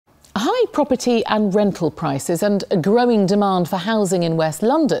High property and rental prices and a growing demand for housing in West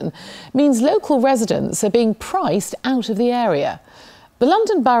London means local residents are being priced out of the area. The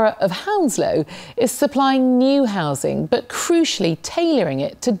London Borough of Hounslow is supplying new housing, but crucially tailoring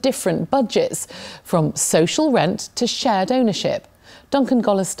it to different budgets, from social rent to shared ownership. Duncan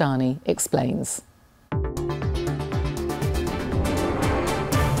Golestani explains.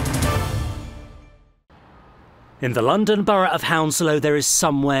 In the London Borough of Hounslow, there is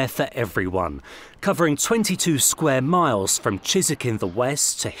somewhere for everyone. Covering 22 square miles from Chiswick in the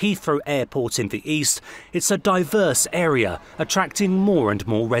west to Heathrow Airport in the east, it's a diverse area, attracting more and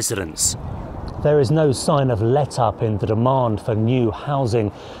more residents. There is no sign of let-up in the demand for new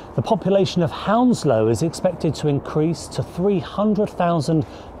housing. The population of Hounslow is expected to increase to 300,000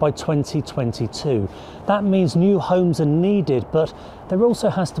 by 2022. That means new homes are needed, but there also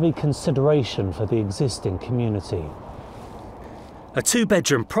has to be consideration for the existing community. A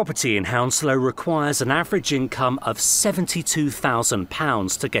two-bedroom property in Hounslow requires an average income of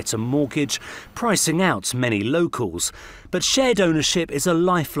 £72,000 to get a mortgage, pricing out many locals. But shared ownership is a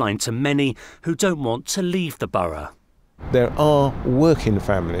lifeline to many who don't want to leave the borough. There are working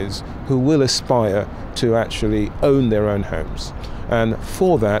families who will aspire to actually own their own homes. And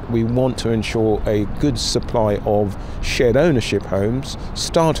for that, we want to ensure a good supply of shared ownership homes,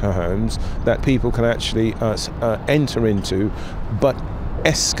 starter homes, that people can actually enter into, but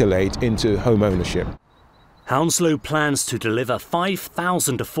escalate into home ownership. Hounslow plans to deliver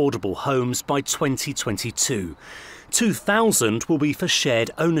 5,000 affordable homes by 2022. 2,000 will be for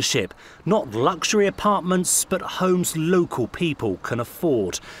shared ownership, not luxury apartments, but homes local people can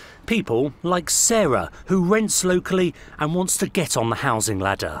afford. People like Sarah, who rents locally and wants to get on the housing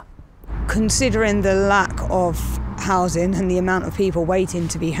ladder. Considering the lack of housing and the amount of people waiting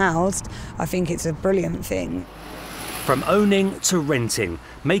to be housed, I think it's a brilliant thing. From owning to renting,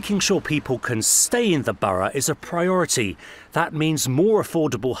 making sure people can stay in the borough is a priority. That means more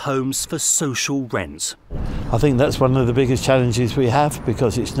affordable homes for social rent. I think that's one of the biggest challenges we have,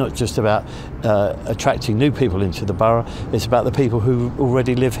 because it's not just about attracting new people into the borough, it's about the people who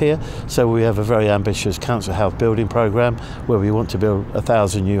already live here. So we have a very ambitious council house building programme where we want to build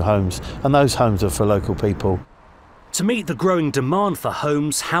 1,000 new homes, and those homes are for local people. To meet the growing demand for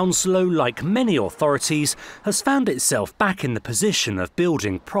homes, Hounslow, like many authorities, has found itself back in the position of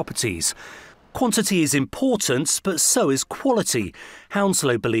building properties. Quantity is important, but so is quality.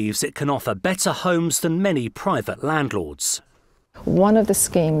 Hounslow believes it can offer better homes than many private landlords. One of the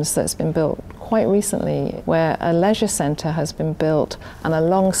schemes that's been built quite recently, where a leisure centre has been built, and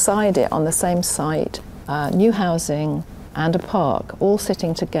alongside it on the same site, new housing and a park, all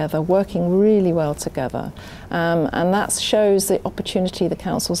sitting together, working really well together. And that shows the opportunity the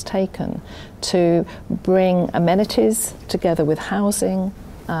council's taken to bring amenities together with housing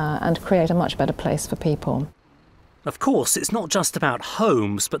and create a much better place for people. Of course, it's not just about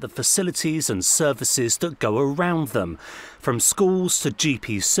homes, but the facilities and services that go around them. From schools to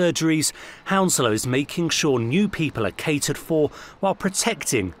GP surgeries, Hounslow is making sure new people are catered for while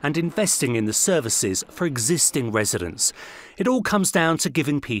protecting and investing in the services for existing residents. It all comes down to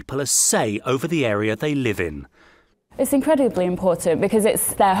giving people a say over the area they live in. It's incredibly important because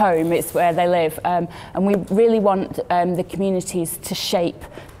it's their home, it's where they live, and we really want the communities to shape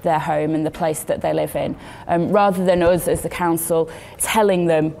their home and the place that they live in, rather than us as the council telling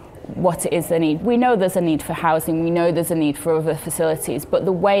them what it is they need. We know there's a need for housing, we know there's a need for other facilities, but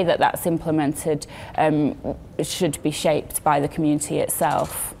the way that that's implemented should be shaped by the community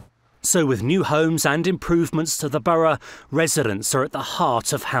itself. So with new homes and improvements to the borough, residents are at the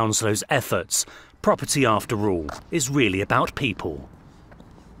heart of Hounslow's efforts. Property, after all, is really about people.